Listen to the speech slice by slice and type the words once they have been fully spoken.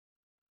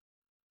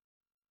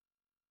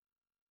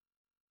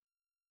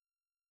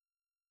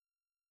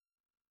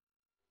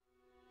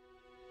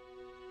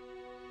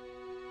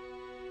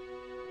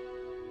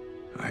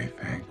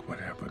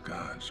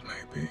odds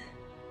may be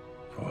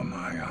for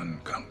my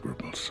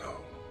unconquerable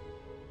soul,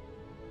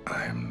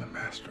 I am the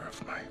master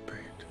of my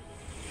fate.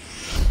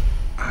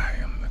 I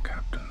am the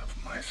captain of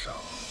my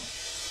soul.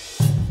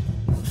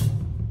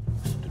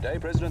 Today,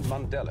 President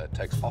Mandela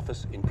takes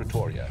office in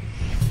Pretoria,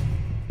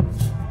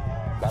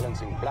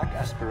 balancing black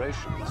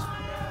aspirations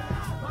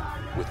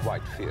with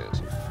white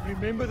fears.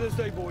 Remember this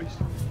day, boys.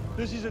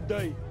 This is a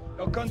day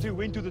our country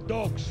went to the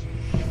dogs.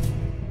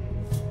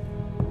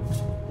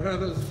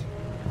 Brothers,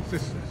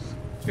 sisters,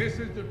 this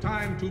is the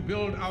time to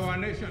build our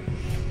nation.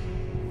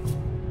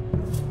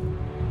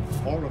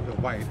 All of the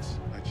whites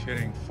are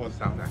cheering for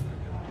South Africa.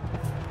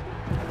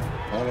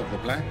 All of the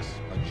blacks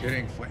are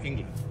cheering for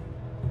England.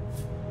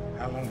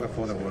 How long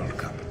before the World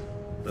Cup?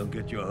 Don't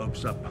get your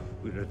hopes up.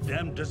 We're a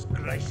damn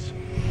disgrace.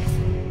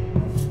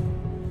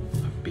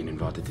 I've been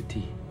invited to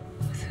tea.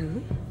 With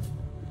who?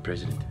 The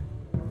president.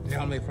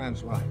 Tell me,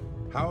 Francois,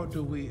 how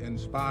do we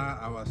inspire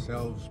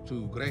ourselves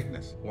to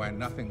greatness when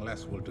nothing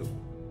less will do?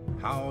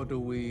 How do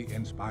we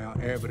inspire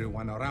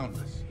everyone around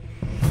us?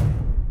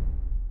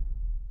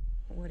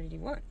 What did he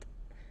want?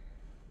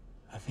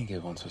 I think he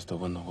wants us to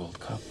win the World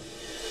Cup.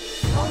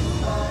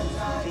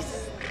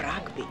 This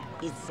rugby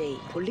is a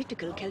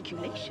political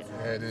calculation.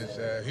 It is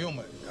a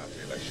human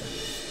calculation.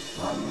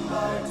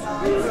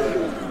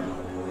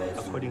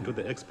 According to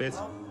the experts,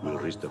 we'll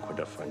reach the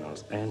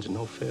quarterfinals and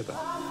no further.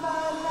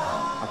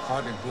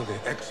 According to the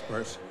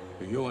experts,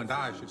 you and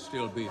I should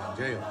still be in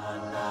jail.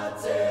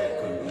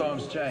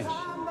 Times change.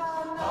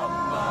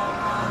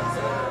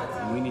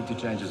 And we need to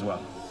change as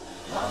well.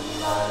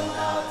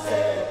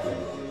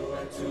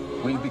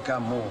 We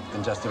become more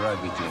than just a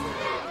rugby team.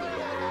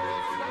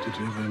 Did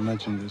you ever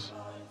imagine this?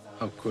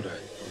 How could I?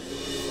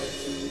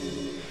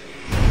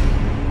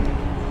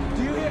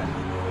 Do you hear?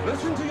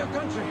 Listen to your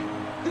country.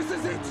 This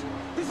is it.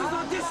 This is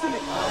our destiny.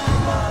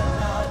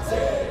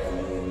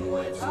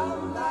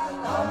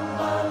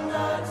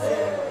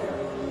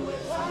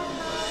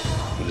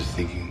 I was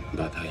thinking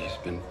about how you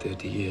spent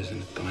 30 years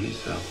in a tiny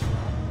cell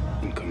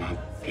and come out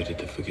ready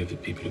to forgive the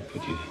people who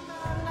put you there.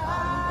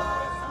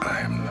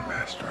 I am the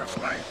master of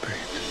my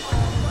fate.